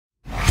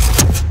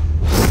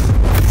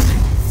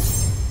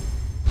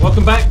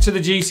Welcome back to the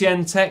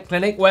GCN Tech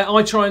Clinic, where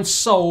I try and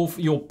solve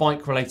your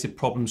bike-related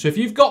problems. So if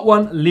you've got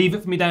one, leave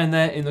it for me down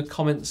there in the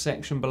comments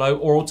section below,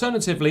 or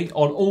alternatively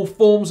on all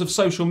forms of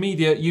social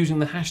media using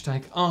the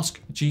hashtag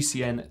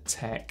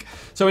AskGCNTech.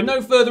 So with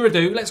no further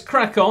ado, let's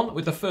crack on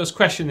with the first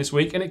question this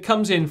week, and it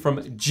comes in from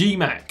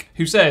GMac,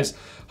 who says,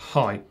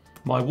 "Hi.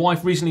 My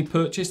wife recently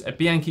purchased a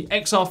Bianchi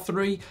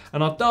XR3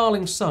 and our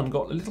darling son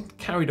got a little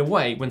carried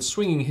away when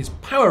swinging his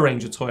Power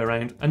Ranger toy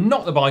around and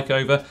knocked the bike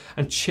over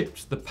and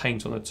chipped the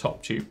paint on the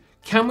top tube.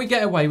 Can we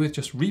get away with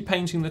just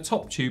repainting the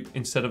top tube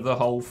instead of the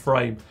whole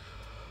frame?"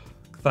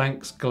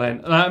 Thanks,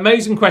 Glenn.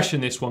 Amazing question,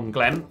 this one,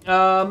 Glenn.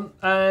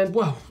 And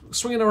well,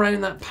 swinging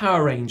around that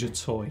Power Ranger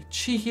toy.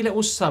 Cheeky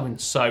little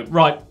so-and-so.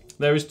 Right,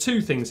 there is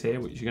two things here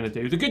which you're going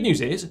to do. The good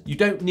news is you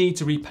don't need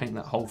to repaint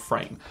that whole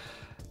frame.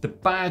 The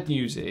bad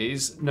news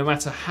is, no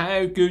matter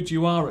how good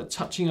you are at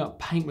touching up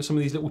paint with some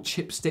of these little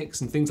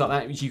chipsticks and things like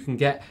that which you can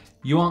get,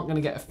 you aren't going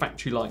to get a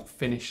factory-like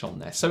finish on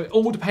there. So it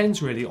all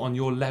depends really on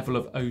your level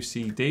of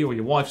OCD, or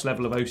your wife's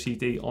level of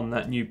OCD on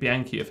that new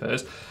Bianchi of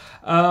hers.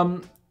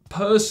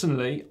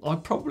 Personally, I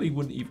probably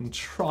wouldn't even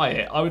try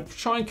it. I would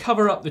try and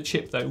cover up the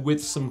chip though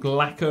with some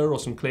lacquer or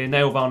some clear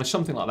nail varnish,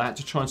 something like that,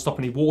 to try and stop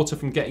any water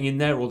from getting in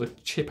there or the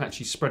chip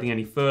actually spreading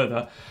any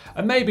further.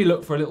 And maybe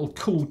look for a little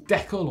cool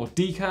decal or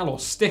decal or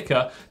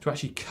sticker to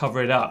actually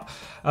cover it up.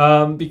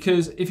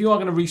 Because if you are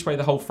going to respray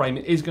the whole frame,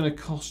 it is going to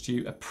cost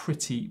you a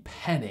pretty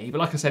penny.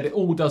 But like I said, it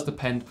all does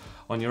depend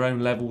on your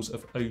own levels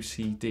of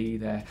OCD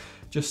there.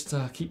 Just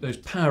keep those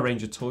Power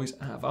Ranger toys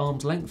out of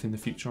arm's length in the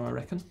future, I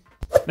reckon.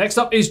 Next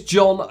up is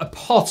John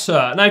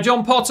Potter. Now,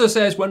 John Potter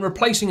says, when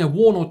replacing a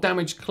worn or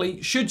damaged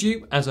cleat, should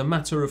you, as a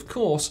matter of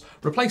course,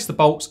 replace the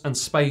bolts and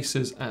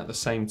spacers at the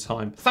same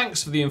time?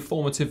 Thanks for the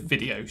informative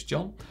videos,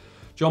 John.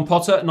 John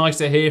Potter, nice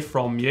to hear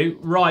from you.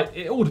 Right,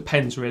 it all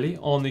depends really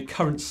on the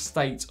current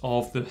state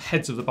of the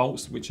heads of the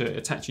bolts which are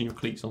attaching your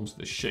cleats onto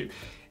the shoe.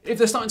 If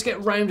they're starting to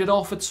get rounded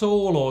off at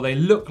all, or they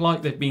look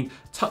like they've been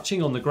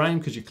touching on the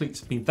ground because your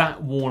cleats have been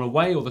that worn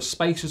away, or the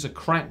spacers are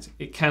cracked,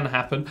 it can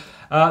happen,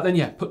 then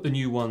yeah, put the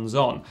new ones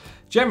on.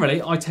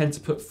 Generally, I tend to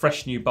put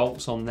fresh new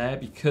bolts on there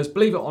because,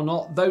 believe it or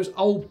not, those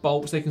old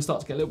bolts, they can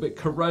start to get a little bit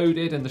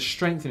corroded, and the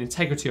strength and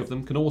integrity of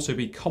them can also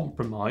be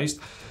compromised.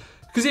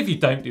 Because if you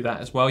don't do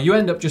that as well, you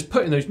end up just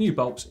putting those new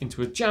bolts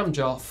into a jam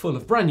jar full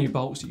of brand new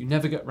bolts that you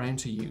never get round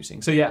to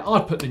using. So yeah,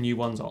 I'd put the new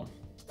ones on.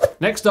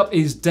 Next up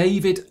is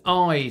David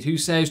Ide, who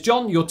says,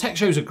 "John, your tech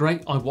shows are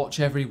great. I watch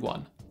every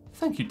one."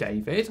 Thank you,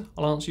 David.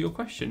 I'll answer your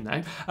question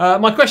now.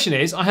 My question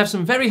is, I have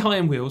some very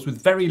high-end wheels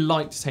with very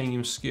light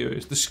titanium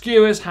skewers. The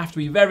skewers have to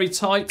be very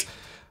tight,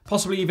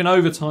 possibly even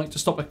over tight, to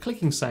stop a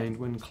clicking sound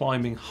when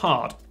climbing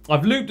hard.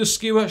 I've lubed the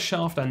skewer,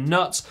 shaft and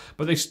nuts,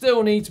 but they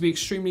still need to be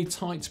extremely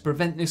tight to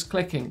prevent this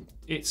clicking.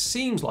 It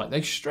seems like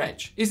they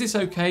stretch. Is this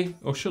okay,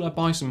 or should I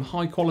buy some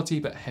high quality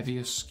but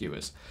heavier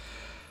skewers?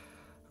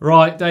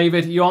 Right,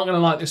 David, you aren't going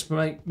to like this,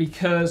 mate,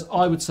 because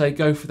I would say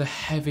go for the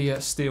heavier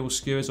steel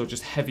skewers or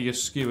just heavier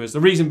skewers. The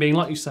reason being,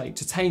 like you say,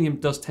 titanium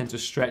does tend to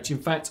stretch. In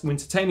fact, when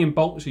titanium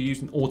bolts are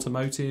used in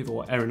automotive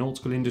or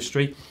aeronautical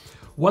industry,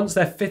 once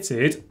they're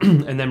fitted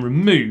and then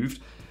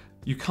removed,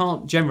 you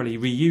can't generally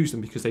reuse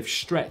them because they've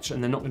stretched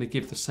and they're not going to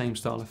give the same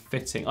style of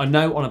fitting. I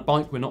know on a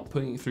bike we're not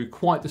putting it through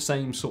quite the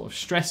same sort of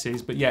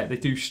stresses, but yeah, they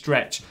do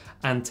stretch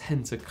and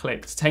tend to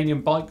click.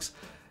 Titanium bikes,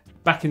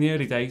 back in the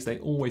early days, they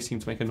always seem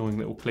to make annoying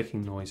little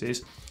clicking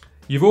noises.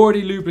 You've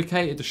already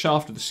lubricated the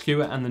shaft of the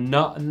skewer and the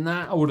nut, and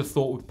that I would have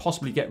thought would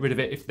possibly get rid of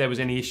it if there was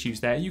any issues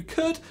there. You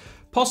could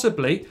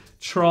possibly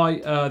try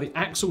the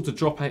axle to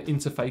drop out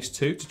interface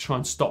 2 to try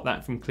and stop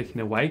that from clicking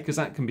away, because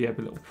that can be a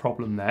little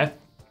problem there.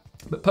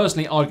 But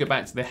personally, I'd go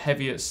back to the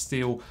heavier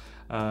steel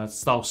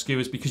style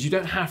skewers, because you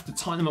don't have to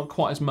tighten them up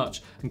quite as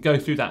much and go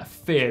through that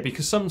fear,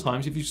 because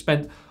sometimes if you've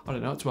spent, I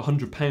don't know, up to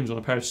 £100 on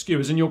a pair of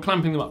skewers and you're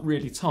clamping them up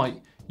really tight,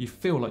 you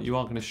feel like you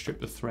are going to strip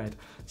the thread.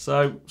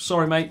 So,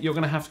 sorry mate, you're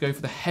going to have to go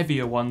for the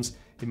heavier ones,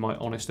 in my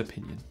honest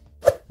opinion.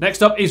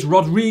 Next up is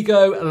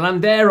Rodrigo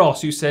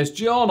Landeros, who says,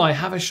 "John, I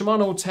have a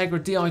Shimano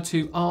Ultegra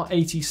Di2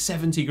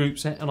 R8070 group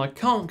set and I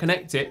can't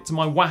connect it to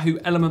my Wahoo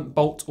Element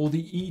Bolt or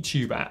the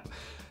eTube app.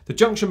 The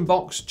junction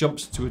box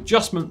jumps to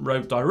adjustment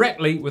mode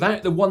directly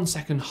without the 1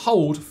 second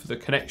hold for the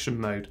connection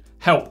mode.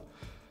 Help."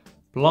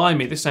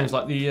 Blimey, this sounds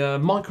like the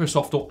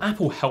Microsoft or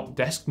Apple help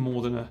desk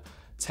more than a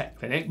tech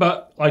clinic,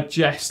 but I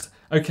jest.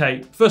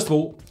 Okay, first of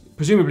all,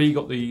 presumably you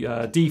got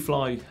the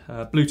D-Fly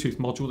Bluetooth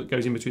module that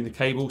goes in between the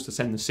cables to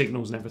send the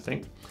signals and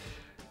everything.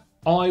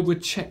 I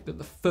would check that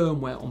the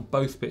firmware on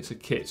both bits of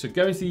kit. So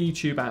go into the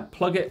YouTube app,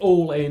 plug it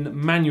all in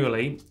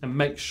manually and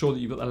make sure that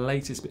you've got the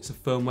latest bits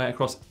of firmware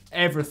across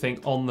everything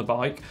on the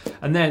bike.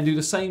 And then do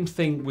the same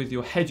thing with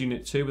your head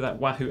unit too, with that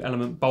Wahoo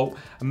Element Bolt,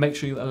 and make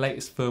sure you've got the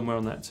latest firmware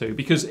on that too.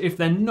 Because if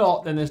they're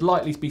not, then there's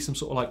likely to be some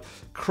sort of like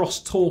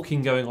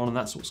cross-talking going on, and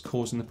that's what's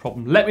causing the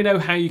problem. Let me know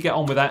how you get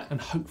on with that,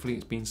 and hopefully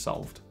it's been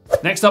solved.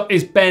 Next up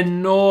is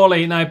Ben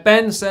Norley. Now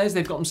Ben says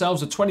they've got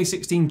themselves a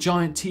 2016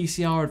 Giant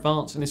TCR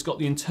Advance and it's got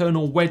the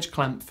internal wedge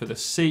clamp for the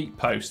seat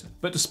post.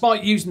 But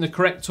despite using the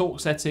correct torque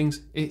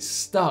settings, it's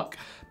stuck.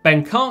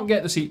 Ben can't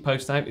get the seat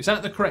post out. It's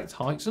at the correct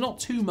height, so not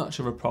too much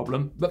of a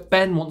problem. But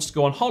Ben wants to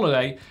go on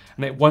holiday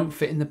and it won't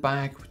fit in the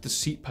bag with the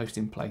seat post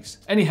in place.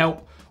 Any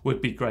help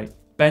would be great.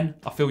 Ben,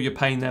 I feel your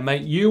pain there,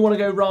 mate. You want to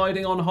go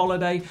riding on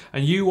holiday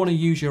and you want to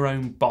use your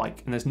own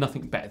bike, and there's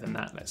nothing better than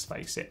that, let's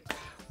face it.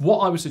 What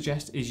I would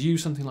suggest is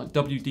use something like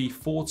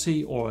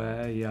WD-40 or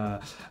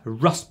a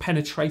rust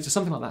penetrator,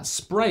 something like that.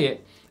 Spray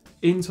it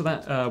into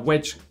that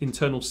wedge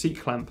internal seat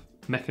clamp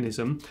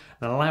mechanism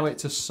and allow it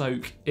to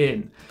soak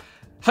in.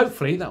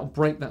 Hopefully that'll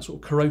break that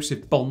sort of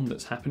corrosive bond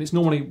that's happened. It's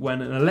normally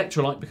when an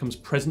electrolyte becomes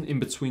present in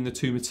between the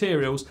two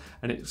materials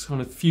and it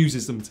kind of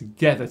fuses them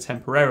together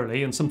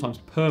temporarily and sometimes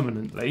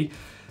permanently.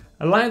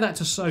 Allow that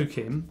to soak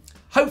in.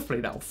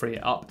 Hopefully that will free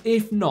it up.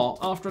 If not,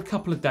 after a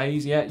couple of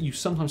days, yeah, you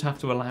sometimes have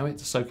to allow it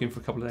to soak in for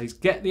a couple of days.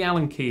 Get the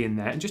Allen key in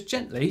there and just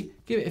gently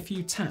give it a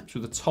few taps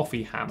with a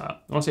toffee hammer.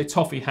 When I say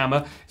toffee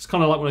hammer, it's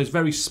kind of like one of those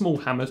very small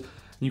hammers.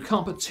 You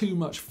can't put too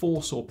much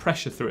force or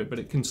pressure through it, but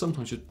it can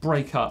sometimes just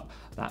break up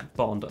that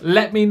bond.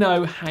 Let me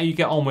know how you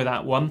get on with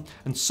that one.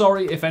 And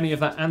sorry if any of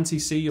that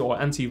anti-seize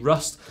or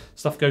anti-rust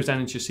stuff goes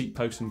down into your seat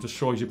post and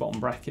destroys your bottom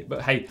bracket,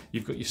 but hey,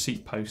 you've got your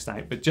seat post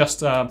out. But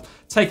just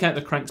take out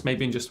the cranks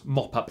maybe and just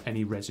mop up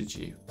any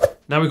residue.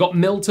 Now we've got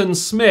Milton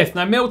Smith.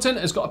 Now Milton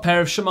has got a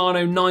pair of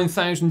Shimano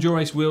 9000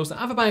 Dura-Ace wheels that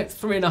have about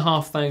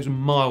 3,500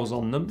 miles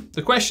on them.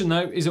 The question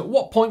though is, at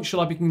what point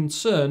should I be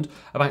concerned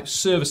about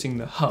servicing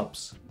the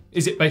hubs?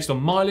 Is it based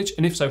on mileage,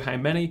 and if so, how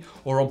many,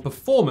 or on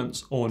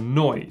performance or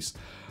noise?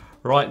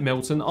 Right,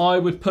 Milton, I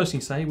would personally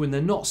say when they're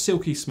not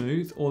silky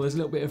smooth or there's a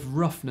little bit of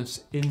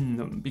roughness in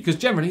them, because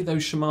generally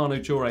those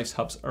Shimano Dura-Ace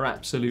hubs are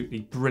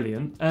absolutely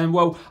brilliant. And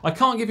well, I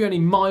can't give you any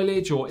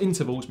mileage or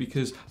intervals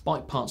because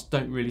bike parts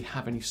don't really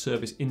have any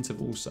service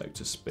intervals, so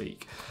to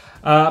speak.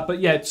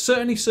 But yeah,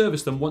 certainly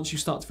service them once you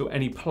start to feel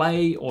any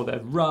play or they're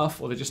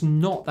rough or they're just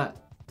not that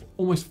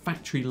almost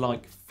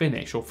factory-like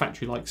finish or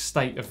factory-like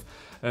state of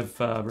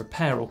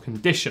repair or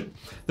condition.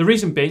 The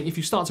reason being, if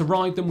you start to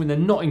ride them when they're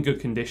not in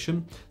good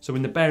condition, so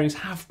when the bearings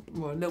have a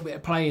little bit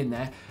of play in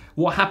there,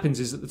 what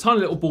happens is that the tiny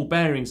little ball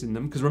bearings in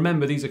them, because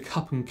remember these are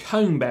cup and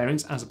cone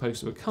bearings as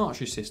opposed to a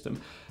cartridge system,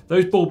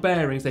 those ball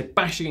bearings, they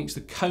bash against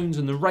the cones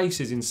and the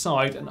races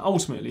inside, and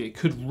ultimately it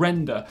could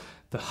render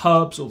the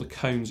hubs or the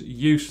cones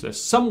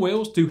useless. Some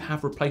wheels do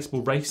have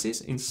replaceable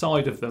races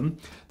inside of them.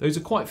 Those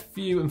are quite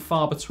few and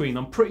far between.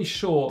 I'm pretty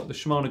sure the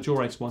Shimano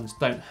Dura-Ace ones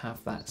don't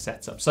have that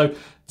setup. So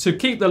to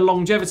keep the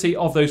longevity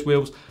of those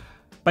wheels,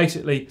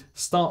 basically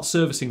start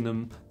servicing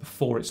them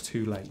before it's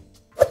too late.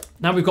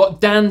 Now we've got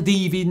Dan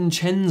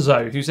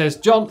DiVincenzo who says,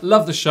 John,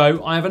 love the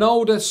show. I have an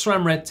older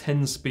SRAM Red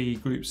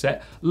 10-speed group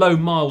set, low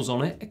miles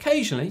on it.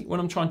 Occasionally, when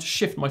I'm trying to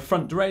shift my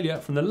front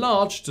derailleur from the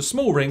large to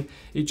small ring,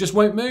 it just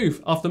won't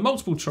move. After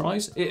multiple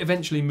tries, it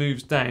eventually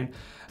moves down,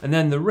 and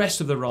then the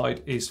rest of the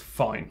ride is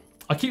fine.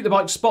 I keep the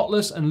bike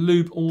spotless and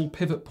lube all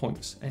pivot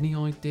points. Any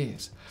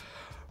ideas?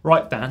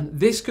 Right, Dan,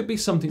 this could be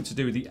something to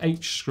do with the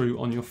H screw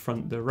on your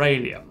front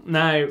derailleur.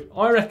 Now,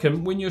 I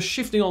reckon when you're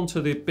shifting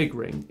onto the big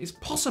ring, it's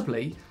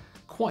possibly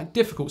quite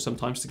difficult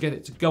sometimes to get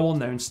it to go on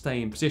there and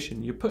stay in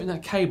position. You're putting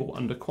that cable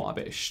under quite a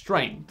bit of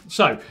strain.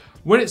 So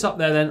when it's up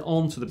there then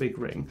onto the big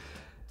ring,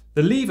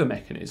 the lever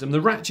mechanism, the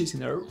ratchets in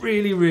there are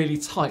really, really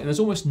tight, and there's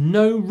almost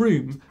no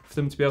room for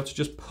them to be able to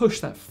just push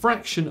that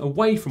fraction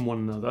away from one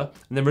another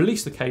and then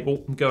release the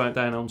cable and go out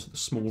down onto the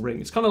small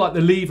ring. It's kind of like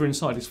the lever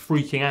inside is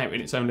freaking out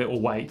in its own little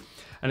way,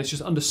 and it's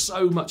just under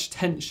so much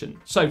tension.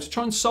 So to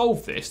try and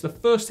solve this, the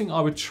first thing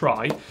I would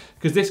try,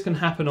 because this can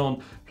happen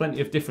on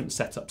plenty of different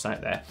setups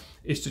out there,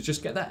 is to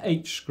just get that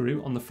H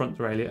screw on the front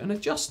derailleur and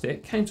adjust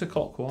it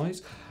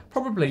counterclockwise,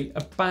 probably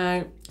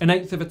about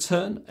 1/8 of a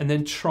turn, and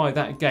then try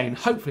that again.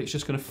 Hopefully it's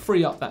just going to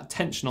free up that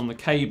tension on the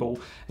cable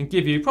and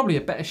give you probably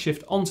a better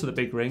shift onto the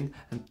big ring,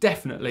 and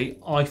definitely,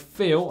 I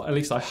feel, at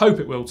least I hope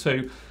it will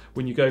too,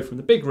 when you go from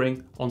the big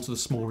ring onto the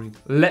small ring.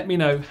 Let me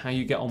know how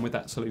you get on with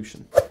that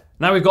solution.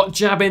 Now we've got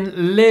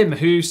Jabin Lim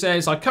who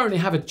says, I currently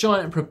have a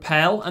giant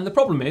Propel, and the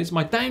problem is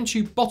my down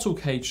tube bottle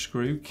cage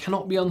screw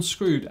cannot be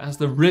unscrewed as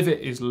the rivet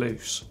is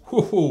loose.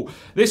 Woohoo.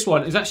 This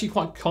one is actually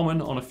quite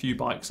common on a few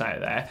bikes out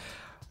there.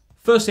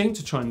 First thing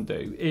to try and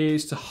do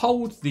is to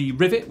hold the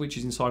rivet, which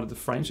is inside of the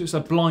frame. So it's a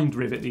blind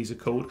rivet, these are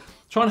called.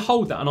 Try and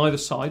hold that on either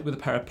side with a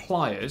pair of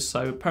pliers.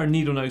 So a pair of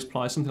needle nose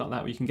pliers, something like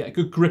that, where you can get a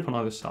good grip on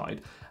either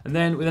side. And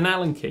then with an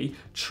Allen key,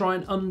 try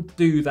and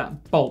undo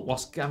that bolt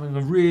whilst having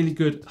a really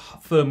good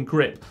firm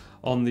grip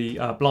on the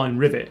blind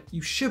rivet.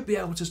 You should be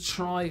able to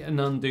try and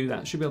undo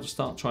that. Should be able to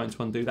start trying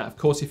to undo that. Of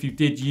course, if you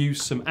did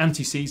use some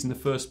anti-seize in the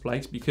first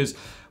place, because,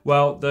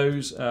 well,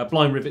 those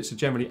blind rivets are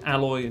generally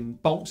alloy and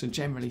bolts are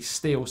generally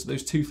steel, so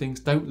those two things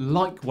don't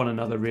like one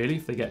another really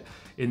if they get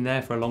in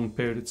there for a long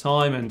period of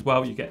time, and,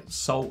 well, you get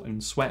salt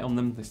and sweat on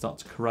them, they start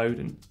to corrode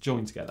and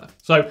join together.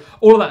 So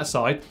all of that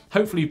aside,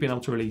 hopefully you've been able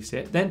to release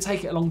it. Then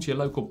take it along to your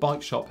local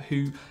bike shop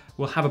who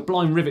will have a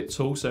blind rivet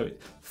tool, so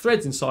it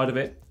threads inside of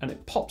it and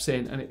it pops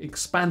in and it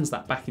expands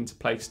that back into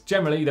place.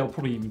 Generally, they'll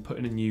probably even put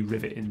in a new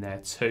rivet in there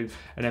too,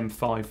 an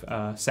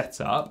M5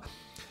 setup.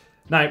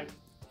 Now,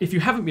 If you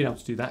haven't been able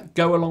to do that,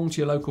 go along to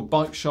your local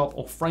bike shop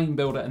or frame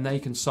builder and they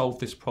can solve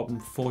this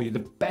problem for you. The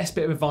best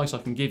bit of advice I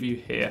can give you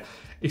here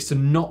is to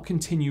not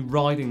continue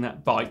riding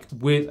that bike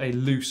with a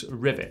loose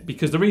rivet,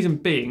 because the reason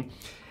being,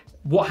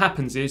 what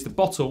happens is the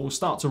bottle will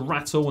start to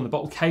rattle and the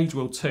bottle cage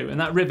will too, and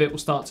that rivet will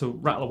start to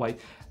rattle away.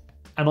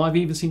 And I've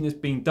even seen this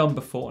being done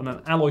before on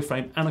an alloy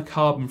frame and a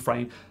carbon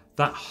frame.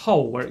 That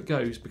hole where it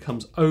goes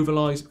becomes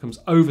overlised, becomes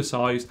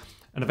oversized,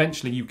 and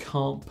eventually you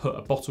can't put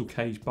a bottle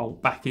cage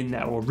bolt back in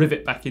there or a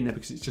rivet back in there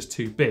because it's just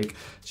too big.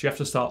 So you have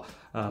to start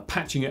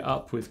patching it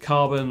up with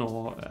carbon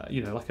or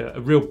like a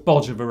real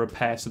bodge of a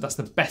repair. So that's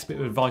the best bit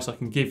of advice I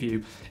can give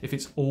you if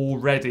it's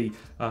already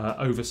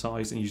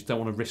oversized and you just don't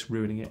want to risk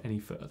ruining it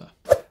any further.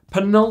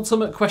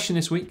 Penultimate question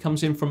this week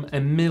comes in from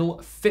Emil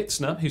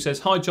Fitzner, who says,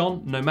 "Hi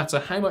John, no matter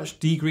how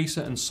much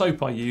degreaser and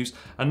soap I use,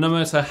 and no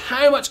matter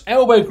how much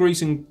elbow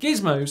grease and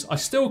gizmos, I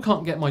still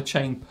can't get my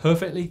chain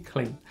perfectly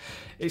clean.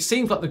 It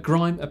seems like the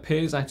grime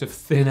appears out of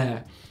thin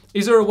air.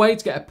 Is there a way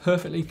to get a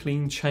perfectly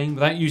clean chain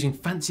without using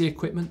fancy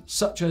equipment,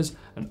 such as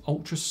an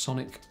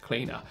ultrasonic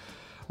cleaner?"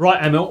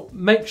 Right, Emil,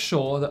 make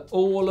sure that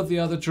all of the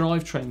other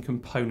drivetrain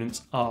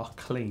components are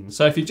clean.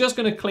 So if you're just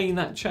going to clean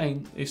that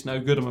chain, it's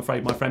no good, I'm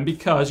afraid, my friend,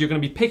 because you're going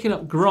to be picking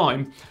up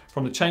grime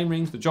from the chain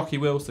rings, the jockey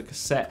wheels, the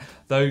cassette,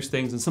 those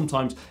things. And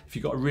sometimes if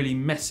you've got a really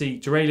messy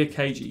derailleur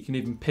cage, you can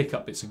even pick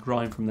up bits of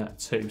grime from that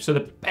too. So the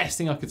best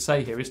thing I could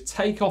say here is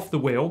take off the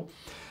wheel.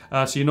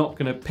 So you're not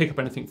going to pick up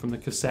anything from the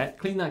cassette.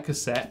 Clean that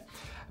cassette.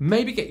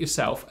 Maybe get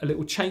yourself a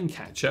little chain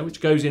catcher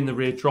which goes in the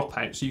rear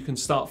dropout so you can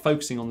start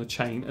focusing on the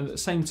chain, and at the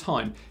same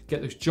time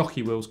get those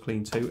jockey wheels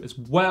clean too, as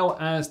well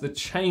as the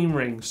chain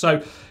ring.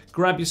 So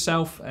grab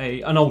yourself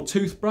an old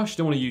toothbrush, you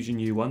don't want to use your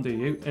new one, do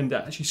you? And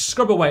actually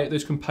scrub away at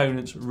those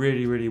components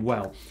really, really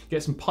well.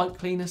 Get some pipe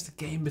cleaners to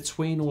get in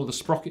between all the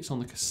sprockets on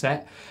the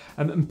cassette.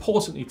 And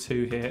importantly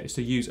too here is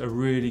to use a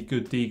really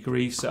good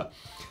degreaser.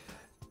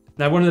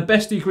 Now, one of the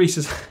best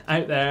degreasers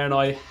out there, and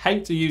I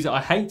hate to use it,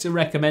 I hate to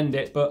recommend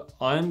it, but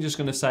I'm just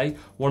going to say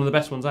one of the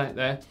best ones out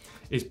there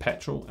is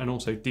petrol and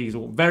also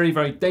diesel. Very,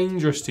 very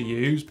dangerous to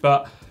use,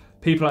 but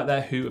people out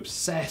there who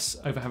obsess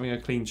over having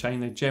a clean chain,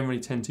 they generally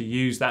tend to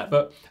use that,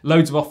 but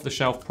loads of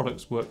off-the-shelf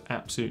products work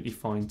absolutely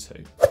fine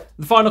too.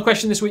 The final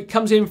question this week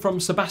comes in from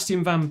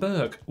Sebastian van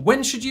Berg.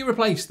 When should you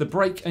replace the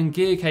brake and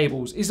gear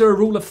cables? Is there a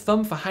rule of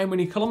thumb for how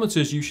many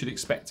kilometres you should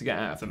expect to get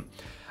out of them?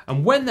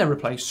 And when they're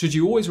replaced, should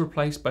you always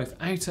replace both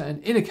outer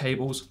and inner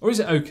cables, or is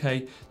it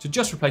okay to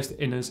just replace the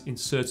inners in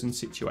certain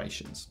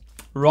situations?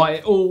 Right,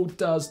 it all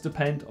does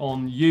depend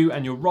on you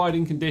and your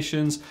riding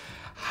conditions,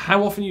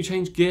 how often you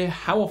change gear,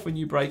 how often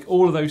you brake,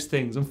 all of those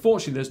things.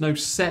 Unfortunately, there's no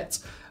set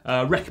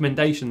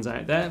recommendations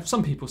out there.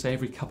 Some people say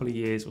every couple of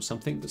years or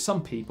something, but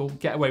some people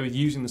get away with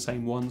using the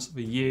same ones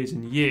for years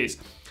and years.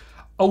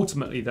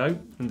 Ultimately though,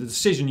 and the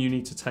decision you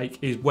need to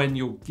take is when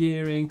you're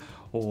gearing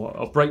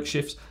or brake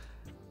shifts,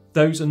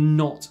 those are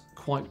not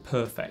quite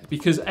perfect,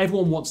 because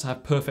everyone wants to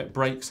have perfect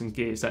brakes and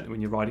gears, don't they, when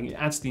you're riding. It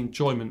adds the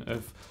enjoyment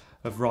of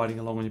riding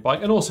along on your bike.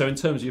 And also in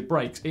terms of your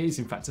brakes, it is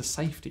in fact a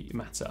safety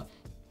matter.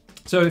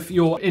 So if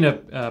your inner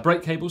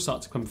brake cables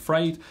start to become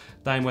frayed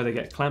down where they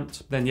get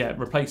clamped, then yeah,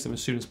 replace them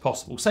as soon as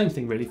possible. Same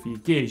thing really for your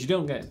gears. You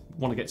don't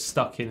want to get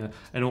stuck in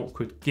an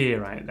awkward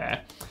gear out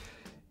there.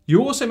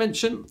 You also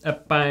mentioned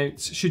about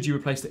should you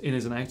replace the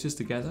inners and outers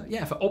together.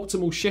 Yeah, for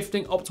optimal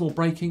shifting, optimal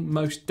braking,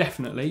 most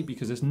definitely,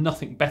 because there's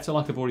nothing better,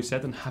 like I've already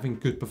said, than having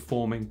good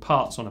performing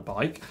parts on a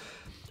bike.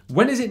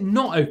 When is it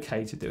not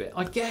okay to do it?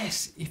 I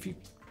guess if you're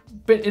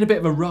in a bit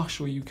of a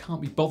rush or you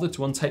can't be bothered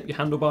to untape your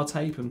handlebar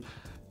tape and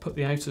put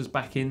the outers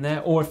back in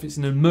there, or if it's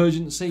an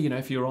emergency, you know,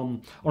 if you're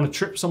on a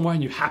trip somewhere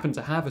and you happen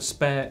to have a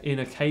spare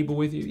inner cable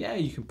with you, yeah,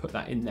 you can put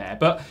that in there.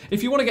 But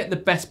if you want to get the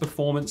best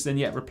performance, then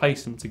yeah,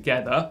 replace them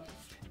together.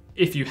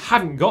 If you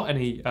haven't got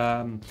any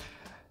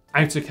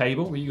outer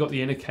cable, but you've got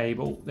the inner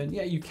cable, then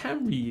yeah, you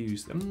can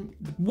reuse them.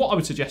 What I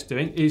would suggest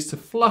doing is to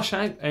flush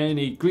out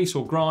any grease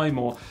or grime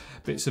or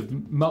bits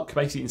of muck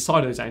basically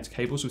inside those outer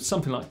cables with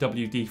something like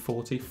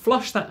WD-40.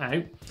 Flush that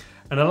out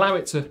and allow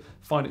it to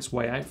find its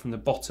way out from the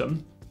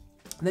bottom.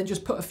 And then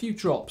just put a few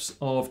drops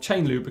of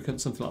chain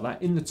lubricant, something like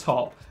that, in the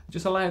top.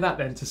 Just allow that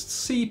then to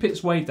seep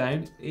its way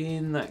down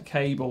in that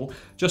cable,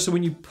 just so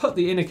when you put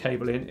the inner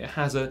cable in, it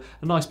has a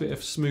nice bit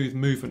of smooth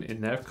movement in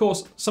there. Of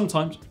course,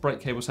 sometimes brake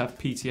cables have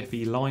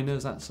PTFE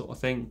liners, that sort of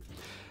thing.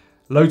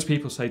 Loads of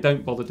people say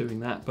don't bother doing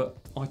that, but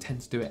I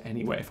tend to do it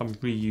anyway if I'm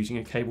reusing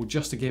a cable,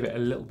 just to give it a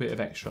little bit of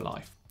extra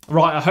life.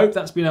 Right, I hope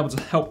that's been able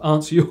to help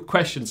answer your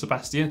question,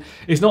 Sebastian.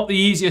 It's not the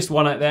easiest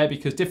one out there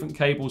because different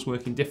cables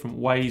work in different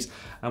ways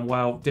and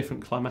while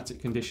different climatic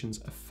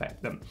conditions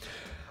affect them.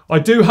 I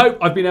do hope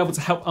I've been able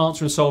to help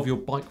answer and solve your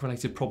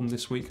bike-related problem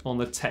this week on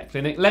the Tech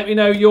Clinic. Let me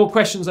know your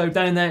questions though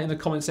down there in the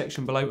comment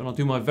section below and I'll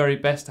do my very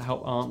best to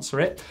help answer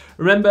it.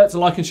 Remember to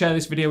like and share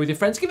this video with your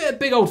friends. Give it a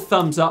big old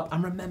thumbs up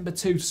and remember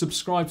to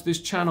subscribe to this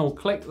channel.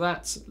 Click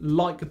that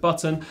like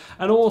button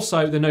and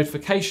also the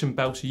notification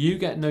bell so you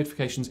get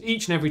notifications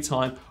each and every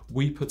time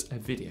we put a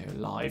video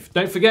live.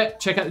 Don't forget,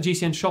 check out the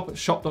GCN shop at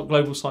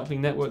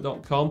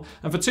shop.globalcyclingnetwork.com.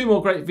 And for 2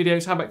 more great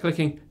videos, how about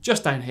clicking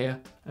just down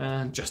here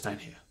and just down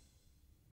here.